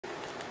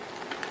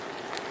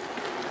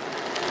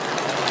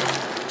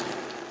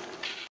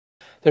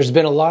There's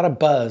been a lot of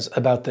buzz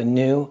about the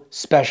new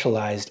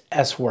specialized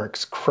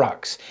S-Works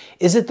Crux.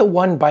 Is it the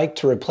one bike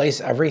to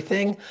replace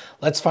everything?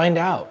 Let's find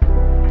out.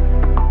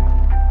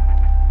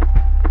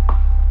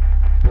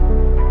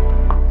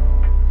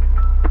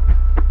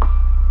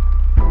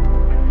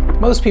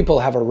 Most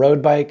people have a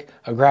road bike,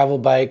 a gravel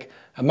bike,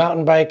 a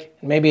mountain bike,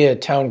 and maybe a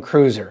town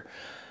cruiser.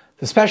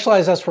 The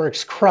Specialized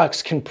S-Works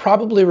Crux can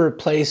probably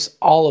replace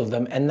all of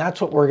them, and that's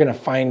what we're going to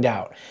find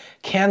out.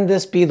 Can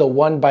this be the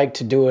one bike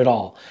to do it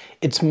all?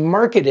 It's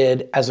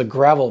marketed as a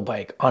gravel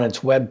bike on its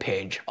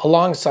webpage,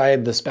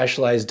 alongside the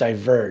Specialized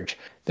Diverge.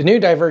 The new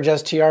Diverge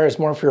STR is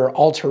more for your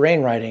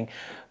all-terrain riding,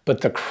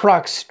 but the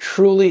Crux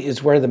truly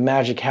is where the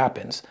magic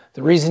happens.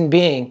 The reason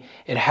being,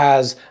 it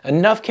has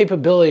enough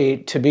capability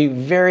to be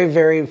very,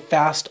 very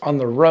fast on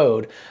the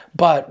road,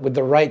 but with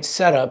the right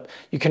setup,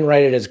 you can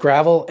ride it as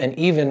gravel and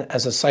even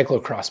as a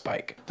cyclocross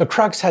bike. The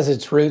Crux has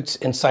its roots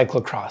in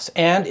cyclocross,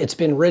 and it's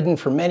been ridden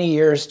for many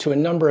years to a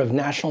number of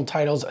national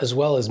titles as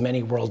well as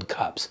many World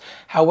Cups.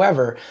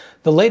 However,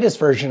 the latest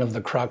version of the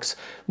Crux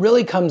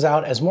really comes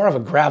out as more of a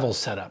gravel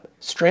setup.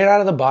 Straight out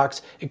of the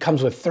box, it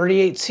comes with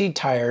 38C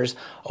tires,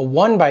 a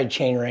 1x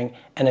chainring,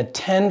 and a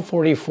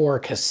 1044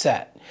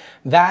 cassette.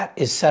 That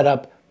is set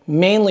up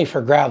mainly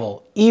for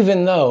gravel,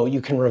 even though you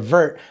can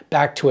revert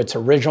back to its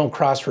original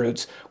cross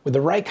roots with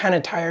the right kind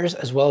of tires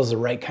as well as the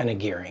right kind of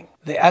gearing.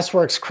 The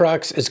S-Works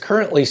Crux is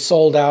currently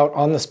sold out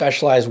on the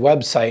Specialized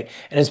website,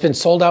 and it's been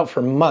sold out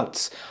for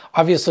months.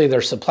 Obviously,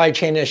 there's supply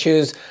chain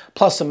issues,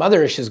 plus some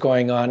other issues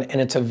going on,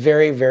 and it's a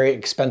very, very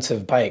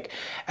expensive bike.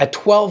 At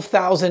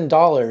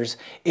 $12,000,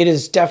 it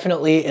is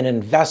definitely an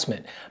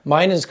investment.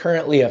 Mine is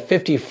currently a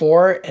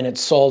 54, and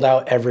it's sold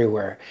out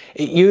everywhere.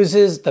 It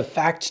uses the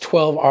Fact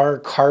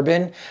 12R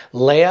carbon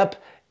layup,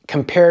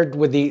 compared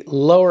with the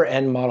lower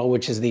end model,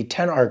 which is the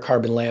 10R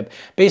carbon layup.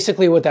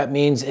 Basically what that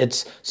means,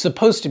 it's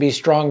supposed to be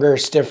stronger,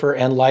 stiffer,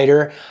 and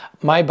lighter.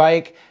 My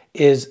bike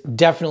is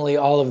definitely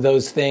all of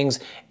those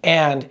things,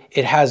 and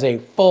it has a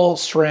full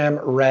SRAM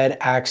red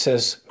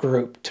axis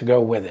group to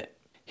go with it.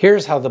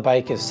 Here's how the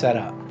bike is set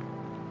up.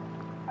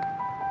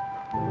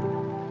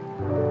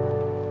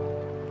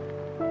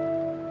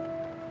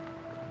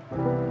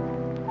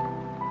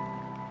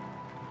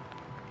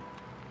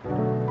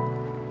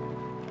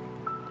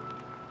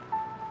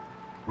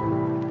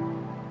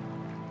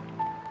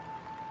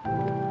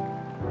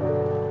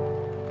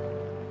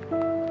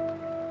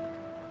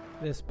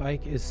 This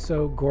bike is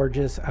so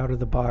gorgeous out of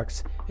the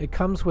box. It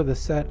comes with a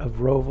set of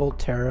Roval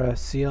Terra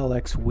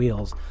CLX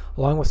wheels,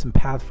 along with some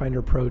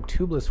Pathfinder Pro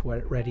tubeless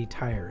wet-ready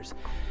tires.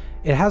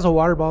 It has a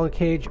water bottle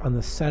cage on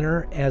the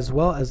center as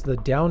well as the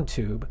down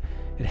tube.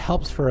 It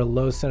helps for a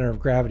low center of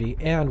gravity,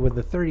 and with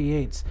the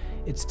 38s,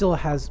 it still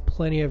has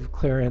plenty of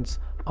clearance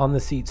on the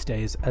seat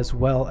stays as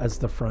well as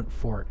the front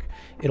fork.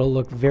 It'll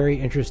look very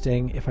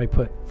interesting if I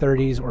put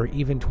 30s or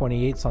even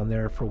 28s on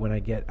there for when I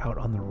get out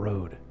on the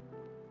road.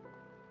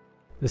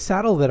 The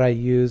saddle that I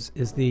use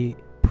is the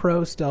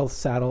Pro Stealth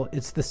saddle.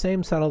 It's the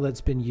same saddle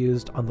that's been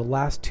used on the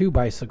last two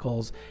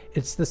bicycles.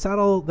 It's the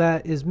saddle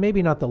that is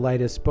maybe not the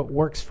lightest, but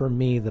works for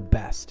me the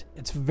best.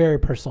 It's a very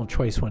personal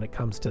choice when it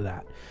comes to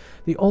that.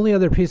 The only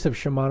other piece of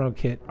Shimano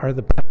kit are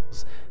the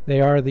pedals.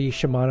 They are the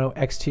Shimano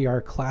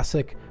XTR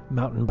Classic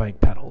mountain bike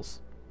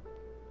pedals.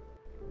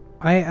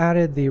 I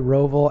added the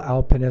Roval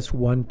Alpinist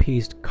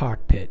one-piece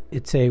cockpit.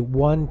 It's a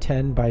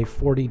 110 by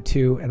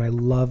 42, and I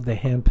love the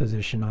hand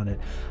position on it.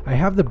 I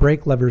have the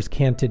brake levers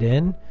canted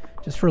in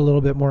just for a little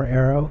bit more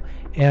aero,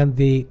 and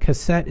the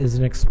cassette is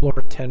an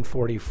Explorer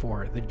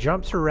 1044. The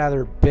jumps are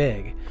rather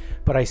big,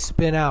 but I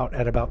spin out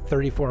at about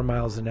 34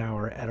 miles an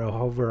hour at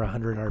over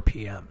 100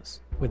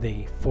 RPMs with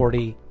a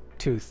 40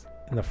 tooth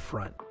in the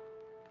front.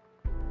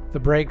 The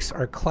brakes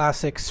are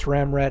classic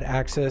SRAM red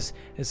axis.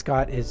 It's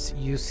got its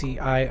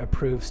UCI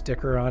approved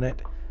sticker on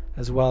it,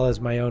 as well as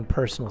my own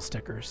personal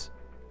stickers.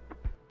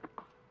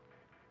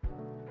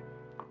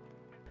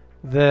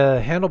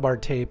 The handlebar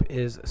tape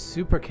is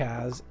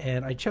Supercaz,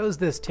 and I chose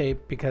this tape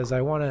because I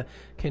want to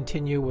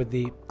continue with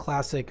the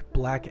classic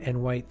black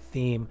and white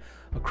theme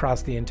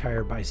across the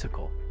entire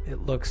bicycle. It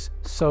looks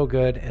so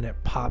good and it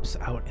pops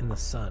out in the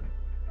sun.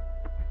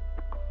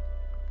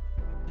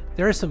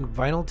 There is some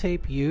vinyl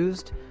tape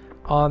used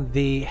on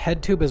the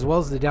head tube as well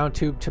as the down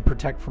tube to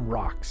protect from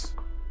rocks.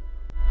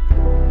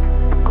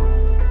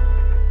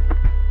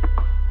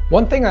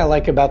 One thing I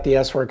like about the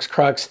S-Works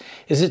Crux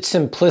is its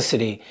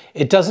simplicity.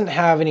 It doesn't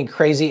have any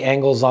crazy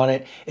angles on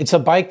it. It's a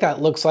bike that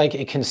looks like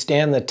it can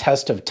stand the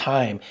test of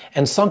time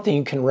and something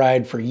you can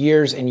ride for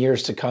years and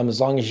years to come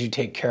as long as you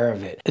take care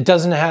of it. It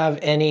doesn't have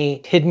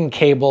any hidden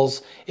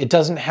cables. It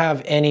doesn't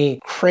have any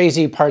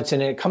crazy parts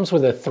in it. It comes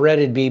with a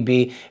threaded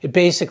BB. It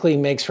basically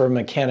makes for a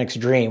mechanic's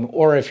dream,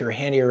 or if you're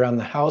handy around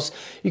the house,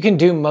 you can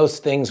do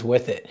most things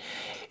with it.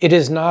 It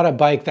is not a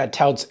bike that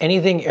touts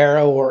anything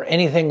aero or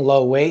anything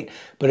low weight,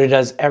 but it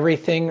does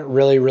everything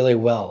really, really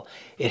well.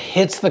 It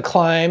hits the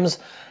climbs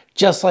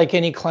just like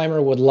any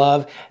climber would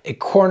love. It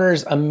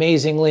corners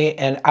amazingly,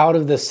 and out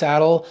of the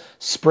saddle,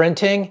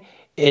 sprinting,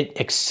 it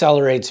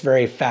accelerates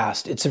very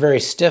fast. It's a very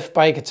stiff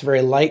bike, it's a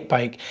very light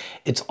bike.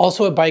 It's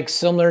also a bike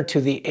similar to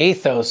the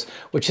Athos,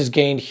 which has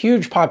gained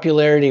huge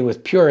popularity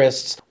with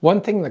purists. One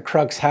thing the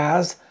Crux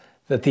has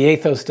that the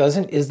Athos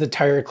doesn't is the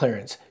tire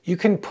clearance. You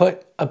can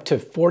put up to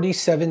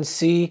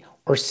 47C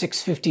or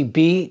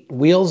 650B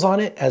wheels on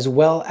it, as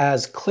well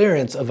as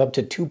clearance of up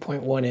to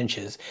 2.1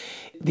 inches.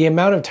 The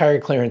amount of tire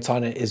clearance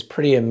on it is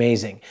pretty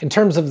amazing. In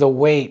terms of the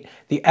weight,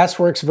 the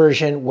S-Works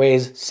version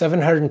weighs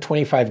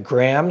 725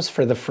 grams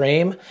for the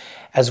frame,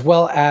 as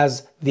well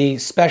as the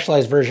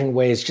Specialized version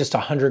weighs just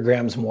 100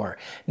 grams more.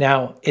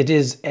 Now, it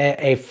is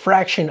a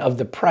fraction of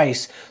the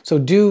price, so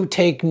do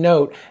take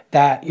note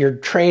that you're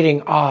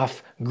trading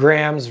off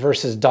grams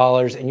versus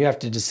dollars, and you have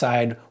to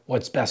decide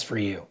what's best for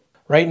you.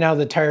 Right now,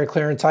 the tire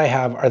clearance I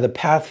have are the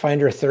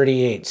Pathfinder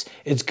 38s.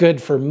 It's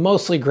good for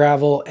mostly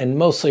gravel and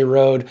mostly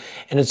road,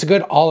 and it's a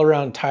good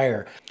all-around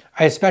tire.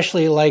 I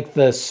especially like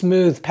the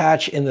smooth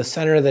patch in the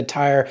center of the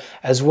tire,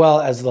 as well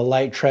as the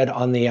light tread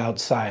on the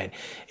outside.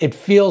 It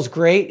feels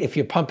great if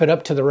you pump it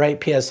up to the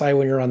right PSI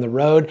when you're on the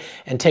road,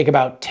 and take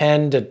about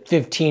 10 to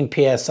 15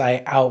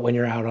 PSI out when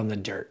you're out on the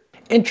dirt.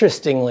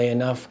 Interestingly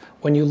enough,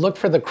 when you look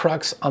for the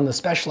Crux on the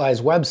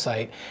Specialized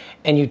website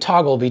and you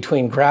toggle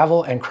between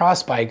gravel and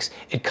cross bikes,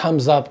 it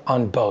comes up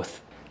on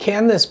both.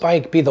 Can this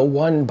bike be the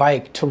one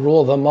bike to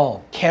rule them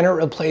all? Can it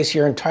replace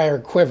your entire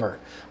quiver?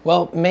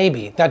 Well,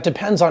 maybe. That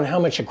depends on how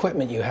much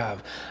equipment you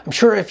have. I'm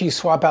sure if you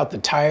swap out the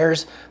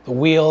tires, the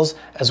wheels,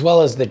 as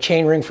well as the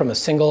chainring from a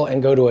single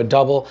and go to a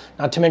double,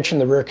 not to mention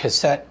the rear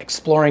cassette,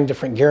 exploring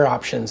different gear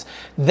options,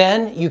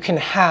 then you can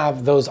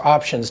have those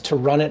options to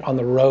run it on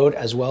the road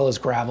as well as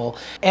gravel.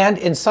 And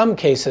in some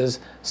cases,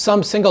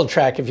 some single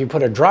track if you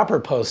put a dropper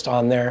post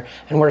on there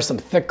and wear some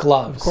thick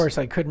gloves. Of course,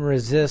 I couldn't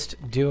resist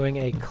doing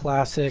a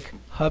classic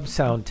hub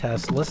sound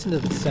test. Listen to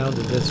the sound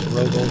of this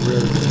Rogo rear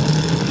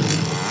wheel.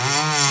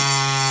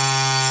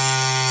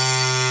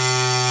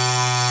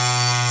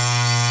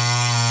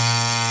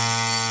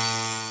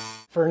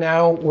 For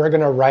now, we're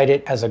gonna ride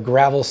it as a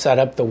gravel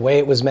setup the way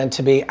it was meant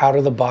to be out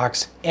of the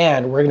box,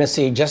 and we're gonna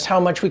see just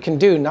how much we can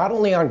do, not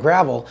only on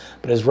gravel,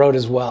 but as road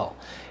as well.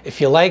 If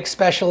you like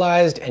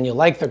Specialized and you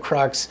like the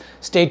Crux,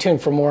 stay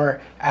tuned for more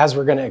as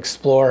we're gonna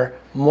explore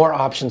more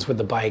options with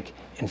the bike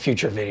in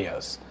future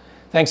videos.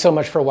 Thanks so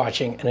much for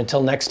watching, and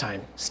until next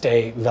time,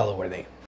 stay Veloworthy.